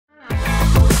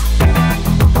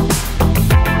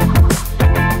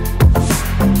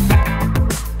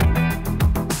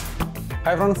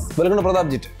friends, welcome to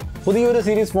PrathapGTech. പുതിയൊരു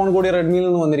series phone കൂടി റെഡ്മിയിൽ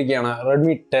നിന്ന് വന്നിരിക്കുകയാണ്.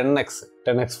 Redmi 10X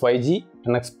 5G,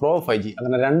 10X Pro 5G.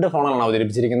 അങ്ങനെ രണ്ട് ഫോണുകളാണ്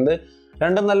അവതരിപ്പിച്ചിരിക്കുന്നത്.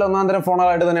 രണ്ടും നല്ല ഒന്നാം തരം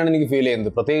ഫോണുകളായിട്ട് തന്നെയാണ് എനിക്ക് ഫീൽ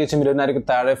ചെയ്യുന്നത്. പ്രത്യേകിച്ചും 20,000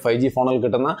 താഴെ 5G ഫോണുകൾ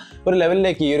കിട്ടുന്ന ഒരു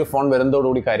ലെവലിലേക്ക് ഈ ഒരു ഫോൺ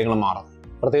വരുന്നതോടുകൂടി കാര്യങ്ങൾ മാറും.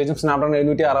 പ്രത്യേകിച്ചും സ്നാപ്ഡ്രാഗൺ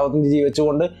 765G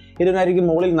വെച്ചുകൊണ്ട് 20,000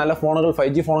 മുകളിൽ നല്ല ഫോണുകൾ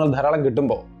 5G ഫോണുകൾ ധാരാളം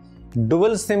കിട്ടുമ്പോൾ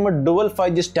dual SIM dual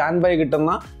 5G stand by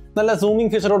കിട്ടുന്ന നല്ല സൂമിംഗ്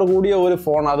ഫീച്ചറോട് കൂടിയ ഒരു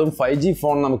ഫോൺ, അതും 5G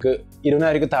ഫോൺ നമുക്ക്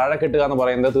 20,000 താഴെ കിട്ടുക എന്ന്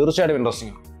പറയുന്നത് തീർച്ചയായിട്ടും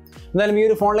ഇൻട്രസ്റ്റിംഗ് ആണ്. എന്തായാലും ഈ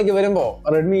ഒരു ഫോണിലേക്ക് വരുമ്പോൾ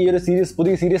റെഡ്മി ഈ ഒരു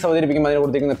പുതിയ സീരീസ് അവതരിപ്പിക്കുമ്പോൾ അതിന്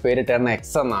കൊടുത്തിരിക്കുന്ന പേര്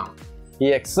 10X എന്നാണ്. ഈ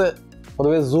എക്സ്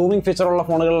പൊതുവെ സൂമിംഗ് ഫീച്ചറുള്ള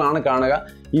ഫോണുകളിലാണ് കാണുക.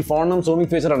 ഈ ഫോണിനും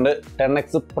സൂമിംഗ് ഫീച്ചർ ഉണ്ട്. 10X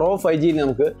Pro 5G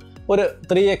നമുക്ക് ഒരു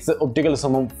 3X optical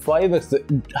സൂമും 5X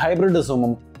hybrid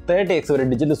സൂമും 30X വരെ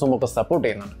ഡിജിറ്റൽ സൂമും ഒക്കെ സപ്പോർട്ട്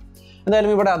ചെയ്യുന്നുണ്ട്.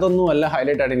 എന്തായാലും ഇവിടെ അതൊന്നും അല്ല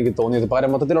ഹൈലൈറ്റ് ആയിട്ട് എനിക്ക് തോന്നിയത്.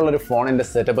 പകരം മൊത്തത്തിലുള്ള ഒരു ഫോണിൻ്റെ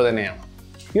സെറ്റപ്പ് തന്നെയാണ്.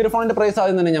 ഈ ഒരു ഫോണിൻ്റെ പ്രൈസ്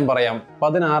ആദ്യം തന്നെ ഞാൻ പറയാം.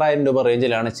 16,000 രൂപ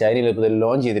റേഞ്ചിലാണ് ചൈനയിൽ ഇപ്പോൾ ഇതിൽ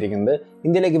ലോഞ്ച് ചെയ്തിരിക്കുന്നത്.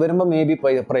 ഇന്ത്യയിലേക്ക് വരുമ്പോൾ മേ ബി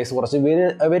പ്രൈസ് കുറച്ച്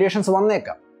വേരിയേഷൻസ്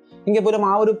വന്നേക്കാം. എങ്കിൽ പോലും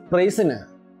ആ ഒരു പ്രൈസിന്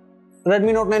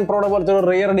റെഡ്മി നോട്ട് 9 പ്രോയുടെ പോലത്തെ ഒരു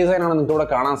റിയർ ഡിസൈനാണ് നിങ്ങൾക്ക് ഇവിടെ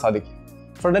കാണാൻ സാധിക്കും.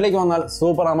 ഫ്രണ്ടിലേക്ക് വന്നാൽ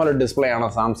സൂപ്പർ AMOLED ഡിസ്പ്ലേ ആണ്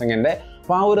സാംസങ്ങിൻ്റെ.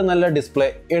 അപ്പോൾ ആ ഒരു നല്ല ഡിസ്പ്ലേ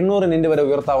 800 നിറ്റ് വരെ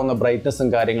ഉയർത്താവുന്ന ബ്രൈറ്റ്നസ്സും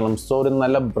കാര്യങ്ങളും, സോ ഒരു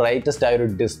നല്ല ബ്രൈറ്റസ്റ്റ് ആയ ഒരു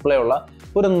ഡിസ്പ്ലേ ഉള്ള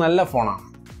ഒരു നല്ല ഫോണാണ്.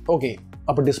 ഓക്കെ,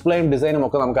 അപ്പോൾ ഡിസ്പ്ലേയും ഡിസൈനും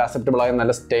ഒക്കെ നമുക്ക് ആക്സെപ്റ്റബിൾ ആയ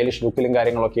നല്ല സ്റ്റൈലിഷ് ലുക്കിലും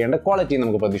കാര്യങ്ങളൊക്കെ ഉണ്ട്. ക്വാളിറ്റി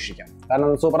നമുക്ക് പ്രതീക്ഷിക്കാം. കാരണം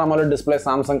സൂപ്പർ AMOLED ഡിസ്പ്ലേ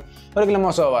സാംസങ് ഒരിക്കലും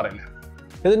മോശമാവാറില്ല.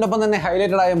 ഇതിൻ്റെ ഒപ്പം തന്നെ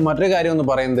ഹൈലൈറ്റഡ് ആയ മറ്റൊരു കാര്യം എന്ന്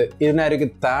പറയുന്നത് 20,000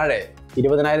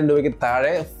 രൂപയ്ക്ക്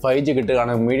താഴെ 5G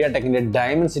കിട്ടുകയാണ് MediaTekന്റെ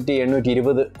Dimensity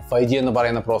 820 5G എന്ന്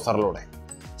പറയുന്ന പ്രോസറിലൂടെ.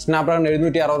 സ്നാപ്ഡ്രാഗൺ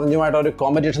 765 ഒരു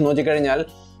കോമ്പറ്റീഷൻ നോക്കിക്കഴിഞ്ഞാൽ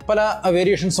പല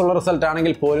വേരിയേഷൻസ് ഉള്ള റിസൾട്ട്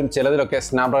ആണെങ്കിൽ പോലും ചിലതിലൊക്കെ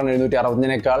സ്നാപ്ഡ്രാഗൺ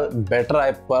 765 ബെറ്റർ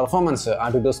ആയ പെർഫോമൻസ്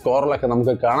ആദ്യത്തെ സ്കോറിലൊക്കെ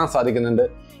നമുക്ക് കാണാൻ സാധിക്കുന്നുണ്ട്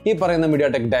ഈ പറയുന്ന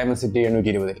MediaTek Dimensity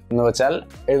 820. എന്ന് വെച്ചാൽ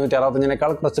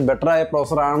 765 കുറച്ച് ബെറ്റർ ആയ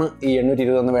പ്രോസറാണ് ഈ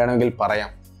 820 എന്ന് വേണമെങ്കിൽ പറയാം.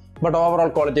 ബട്ട് ഓവറോൾ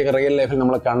ക്വാളിറ്റിയൊക്കെ റിയൽ ലൈഫിൽ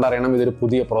നമ്മൾ കണ്ടറിയണം, ഇതൊരു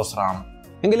പുതിയ പ്രോസറാണ്.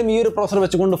 എങ്കിലും ഈ ഒരു പ്രോസർ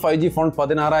വെച്ചുകൊണ്ട് 5G ഫോൺ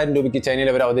 16,000 രൂപയ്ക്ക് ചൈനയിൽ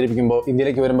അവർ അവതരിപ്പിക്കുമ്പോൾ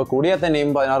ഇന്ത്യയിലേക്ക് വരുമ്പോൾ കൂടിയാൽ തന്നെയും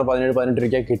 16, 17, 18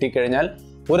 രൂപയ്ക്ക് കിട്ടിക്കഴിഞ്ഞാൽ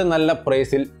ഒരു നല്ല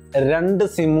പ്രൈസിൽ 2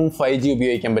 സിമ്മും 5G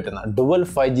ഉപയോഗിക്കാൻ പറ്റുന്ന ഡുവൽ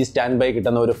 5G സ്റ്റാൻഡ് ബൈ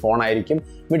കിട്ടുന്ന ഒരു ഫോണായിരിക്കും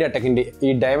MediaTekന്റെ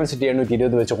ഈ Dimensity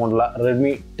 820 വെച്ചുകൊണ്ടുള്ള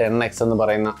റെഡ്മി 10X എന്ന്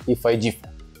പറയുന്ന ഈ 5G ഫോൺ.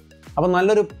 അപ്പോൾ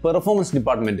നല്ലൊരു പെർഫോമൻസ്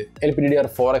ഡിപ്പാർട്ട്മെൻറ്റ്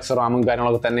LPDDR4X റാമും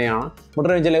കാര്യങ്ങളൊക്കെ തന്നെയാണ്. മിഡ്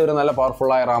റേഞ്ചിലെ ഒരു നല്ല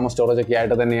പവർഫുള്ളായ റാം സ്റ്റോറേജ് ഒക്കെ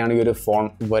ആയിട്ട് തന്നെയാണ് ഈ ഒരു ഫോൺ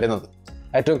വരുന്നത്.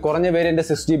 ഏറ്റവും കുറഞ്ഞ variant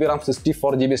 6GB Ram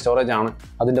 64GB storage ആണ്.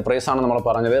 അതിൻ്റെ പ്രൈസാണ് നമ്മൾ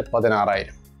പറഞ്ഞത്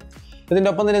 16,000. ഇതിൻ്റെ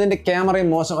ഒപ്പം തന്നെ ഇതിൻ്റെ ക്യാമറയും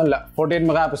മോശമല്ല. 48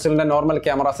 മെഗാ പിക്സലിൻ്റെ നോർമൽ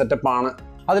ക്യാമറ സെറ്റപ്പാണ്.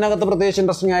 അതിനകത്ത് പ്രത്യേകിച്ച്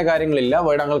ഇൻട്രസ്റ്റിംഗ് ആയ കാര്യങ്ങളില്ല.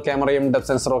 വൈഡ് ആംഗിൾ ക്യാമറയും ഡെപ്ത്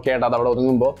സെൻസറും ഒക്കെ ആയിട്ട് അത് അവിടെ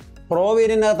ഒതുങ്ങുമ്പോൾ പ്രോ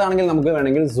വേരിയൻ്റിനകത്താണെങ്കിൽ നമുക്ക്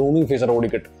വേണമെങ്കിൽ സൂമിംഗ് ഫീച്ചർ കൂടി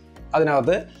കിട്ടും.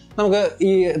 അതിനകത്ത് നമുക്ക്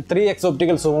ഈ 3X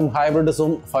optical സൂമും hybrid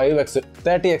zoom 5X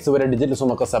 30X വരെ ഡിജിറ്റൽ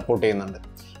സൂം ഒക്കെ സപ്പോർട്ട് ചെയ്യുന്നുണ്ട്.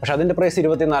 പക്ഷേ അതിൻ്റെ പ്രൈസ്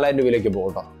 24,000 രൂപയിലേക്ക് പോകും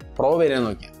കേട്ടോ. പ്രോ വേരിയൻ്റ്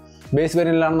നോക്കിയാൽ ബേസ്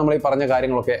വേരിയൻ്റിലാണ് നമ്മൾ ഈ പറഞ്ഞ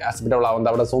കാര്യങ്ങളൊക്കെ ആക്സെപ്റ്റബിൾ ആവുന്നത്.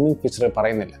 അവിടെ സൂമിംഗ് ഫീച്ചർ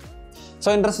പറയുന്നില്ല. സോ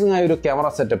ഇൻട്രസ്റ്റിംഗ് ആയ ഒരു ക്യാമറ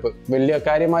സെറ്റപ്പ്, വലിയ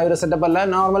കാര്യമായ ഒരു സെറ്റപ്പ് അല്ല,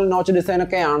 നോർമൽ നോച്ച്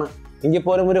ഡിസൈനൊക്കെയാണ്. എങ്കിൽ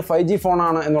പോലും ഒരു 5G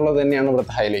ഫോണാണ് എന്നുള്ളത് തന്നെയാണ്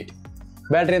ഇവിടുത്തെ ഹൈലൈറ്റ്.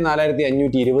 ബാറ്ററി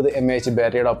 4520 mAh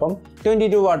ബാറ്ററിയുടെ ഒപ്പം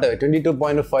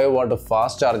 22.5 വാട്ട്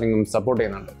ഫാസ്റ്റ് ചാർജിങ്ങും സപ്പോർട്ട്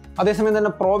ചെയ്യുന്നുണ്ട്. അതേസമയം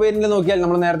തന്നെ പ്രോ വേരിയന്റിൽ നോക്കിയാൽ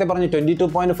നമ്മൾ നേരത്തെ പറഞ്ഞ്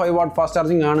 22.5 വാട്ട് ഫാസ്റ്റ്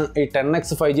ചാർജിംഗ് ആണ് ഈ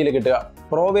 10X 5Gയിൽ കിട്ടുക.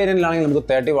 പ്രോ വേരിയന്റിലാണെങ്കിൽ നമുക്ക്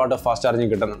 30 വാട്ട് ഫാസ്റ്റ്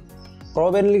ചാർജിങ് കിട്ടുന്നുണ്ട്. പ്രോ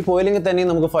വേരിയന്റിൽ പോയില്ലെങ്കിൽ തന്നെ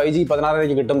നമുക്ക് 5G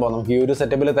 16,000 കിട്ടുമ്പോൾ നമുക്ക് ഈ ഒരു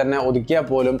സെറ്റപ്പിൽ തന്നെ ഒതുക്കിയാൽ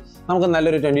പോലും നമുക്ക്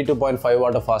നല്ലൊരു 22.5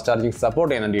 വാട്ട് ഫാസ്റ്റ് ചാർജിങ്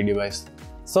സപ്പോർട്ട് ചെയ്യുന്നുണ്ട് ഈ ഡിവൈസ്.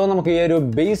 സോ നമുക്ക് ഈ ഒരു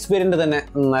ബേസ് വേരിയന്റ് തന്നെ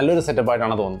നല്ലൊരു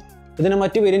സെറ്റപ്പായിട്ടാണ് തോന്നുന്നത്. ഇതിന്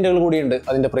മറ്റ് വേരിയന്റുകൾ കൂടിയുണ്ട്.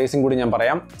 അതിന്റെ പ്രൈസിംഗ് കൂടി ഞാൻ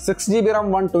പറയാം. 6GB റാം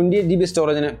 128GB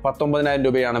സ്റ്റോറേജിന് 19,000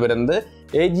 രൂപയാണ് വരുന്നത്.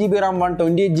 8GB റാം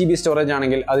 128GB സ്റ്റോറേജ്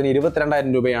ആണെങ്കിൽ അതിന്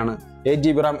 22,000 രൂപയാണ്.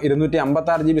 8GB റാം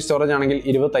 256GB സ്റ്റോറേജ് ആണെങ്കിൽ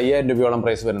 25,000 രൂപയോളം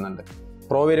പ്രൈസ് വരുന്നുണ്ട്.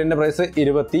 പ്രോ വേരിയന്റ് പ്രൈസ്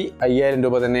 25,000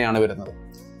 രൂപ തന്നെയാണ് വരുന്നത്.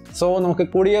 സോ നമുക്ക്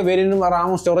കൂടിയ വേരിയന്റും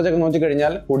റാമും സ്റ്റോറേജ് ഒക്കെ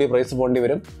നോക്കിക്കഴിഞ്ഞാൽ കൂടിയ പ്രൈസ് പോകേണ്ടി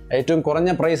വരും. ഏറ്റവും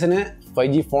കുറഞ്ഞ പ്രൈസിന്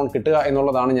 5G ഫോൺ കിട്ടുക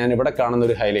എന്നുള്ളതാണ് ഞാൻ ഇവിടെ കാണുന്ന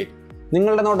ഒരു ഹൈലൈറ്റ്.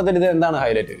 നിങ്ങളുടെ നോട്ടത്തിൽ ഇത് എന്താണ്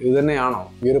ഹൈലൈറ്റ്? ഇത് തന്നെയാണോ?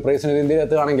 ഈ ഒരു പ്രൈസിന് ഇന്ത്യയിൽ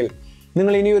എത്തുകയാണെങ്കിൽ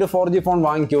നിങ്ങൾ ഇനി ഒരു 4G ഫോൺ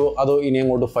വാങ്ങിക്കുമോ, അതോ ഇനി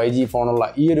അങ്ങോട്ട് 5G ഫോണുള്ള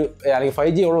ഈ ഒരു അല്ലെങ്കിൽ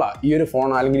 5G ഉള്ള ഈ ഒരു ഫോൺ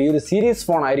അല്ലെങ്കിൽ ഈ ഒരു സീരീസ്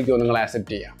ഫോൺ ആയിരിക്കുമോ നിങ്ങൾ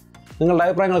ആക്സെപ്റ്റ് ചെയ്യുക? നിങ്ങളുടെ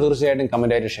അഭിപ്രായങ്ങൾ തീർച്ചയായിട്ടും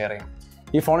കമൻറ്റായിട്ട് ഷെയർ ചെയ്യാം.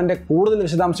 ഈ ഫോണിൻ്റെ കൂടുതൽ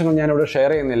വിശദാംശങ്ങൾ ഞാനിവിടെ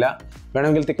ഷെയർ ചെയ്യുന്നില്ല.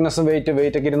 വേണമെങ്കിൽ തിക്നെസ്സും വെയിറ്റ്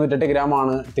ഒക്കെ 208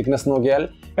 ഗ്രാമാണ്. തിക്നെസ് നോക്കിയാൽ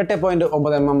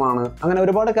 8.9 mm ആണ്. അങ്ങനെ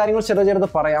ഒരുപാട് കാര്യങ്ങൾ ചെറുത്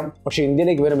പറയാം. പക്ഷേ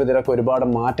ഇന്ത്യയിലേക്ക് വരുമ്പോൾ ഇതിലൊക്കെ ഒരുപാട്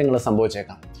മാറ്റങ്ങൾ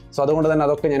സംഭവിച്ചേക്കാം. സോ അതുകൊണ്ട് തന്നെ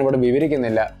അതൊക്കെ ഞാനിവിടെ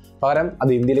വിവരിക്കുന്നില്ല. പകരം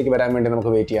അത് ഇന്ത്യയിലേക്ക് വരാൻ വേണ്ടി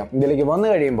നമുക്ക് വെയിറ്റ് ചെയ്യാം. ഇന്ത്യയിലേക്ക് വന്നു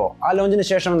കഴിയുമ്പോൾ ആ ലോഞ്ചിന്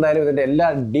ശേഷം എന്തായാലും ഇതിൻ്റെ എല്ലാ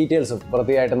ഡീറ്റെയിൽസും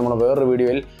വൃത്തിയായിട്ട് നമ്മൾ വേറൊരു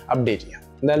വീഡിയോയിൽ അപ്ഡേറ്റ് ചെയ്യാം.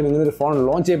 എന്തായാലും ഇങ്ങനൊരു ഫോൺ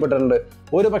ലോഞ്ച് ചെയ്യപ്പെട്ടിട്ടുണ്ട്.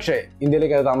 ഒരു പക്ഷേ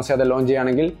ഇന്ത്യയിലേക്ക് അത് താമസിയാതെ ലോഞ്ച്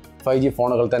ചെയ്യുകയാണെങ്കിൽ 5G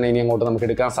ഫോണുകൾ തന്നെ ഇനി അങ്ങോട്ട് നമുക്ക്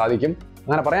എടുക്കാൻ സാധിക്കും.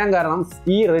 അങ്ങനെ പറയാൻ കാരണം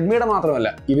ഈ റെഡ്മിയുടെ മാത്രമല്ല,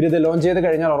 ഇവരിത് ലോഞ്ച് ചെയ്ത്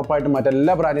കഴിഞ്ഞാൽ ഉറപ്പായിട്ടും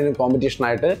മറ്റെല്ലാ ബ്രാൻഡിനും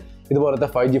കോമ്പറ്റീഷനായിട്ട് ഇതുപോലത്തെ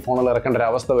 5G ഫോണുകൾ ഇറക്കേണ്ട ഒരു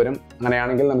അവസ്ഥ വരും.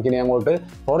 അങ്ങനെയാണെങ്കിൽ നമുക്കിനി അങ്ങോട്ട്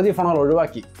 4G ഫോണുകൾ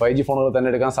ഒഴിവാക്കി 5G ഫോണുകൾ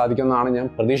തന്നെ എടുക്കാൻ സാധിക്കുമെന്നാണ് ഞാൻ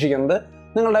പ്രതീക്ഷിക്കുന്നത്.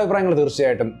 നിങ്ങളുടെ അഭിപ്രായങ്ങൾ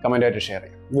തീർച്ചയായിട്ടും കമൻറ്റായിട്ട് ഷെയർ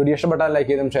ചെയ്യാം. വീഡിയോ ഇഷ്ടപ്പെട്ടാൽ ലൈക്ക്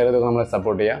ചെയ്തും ഷെയർ ചെയ്തൊക്കെ നമ്മളെ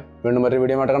സപ്പോർട്ട് ചെയ്യാം. വീണ്ടും മറ്റൊരു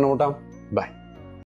വീഡിയോ ആയിട്ട് കണ്ടുമുട്ടാം. ബൈ.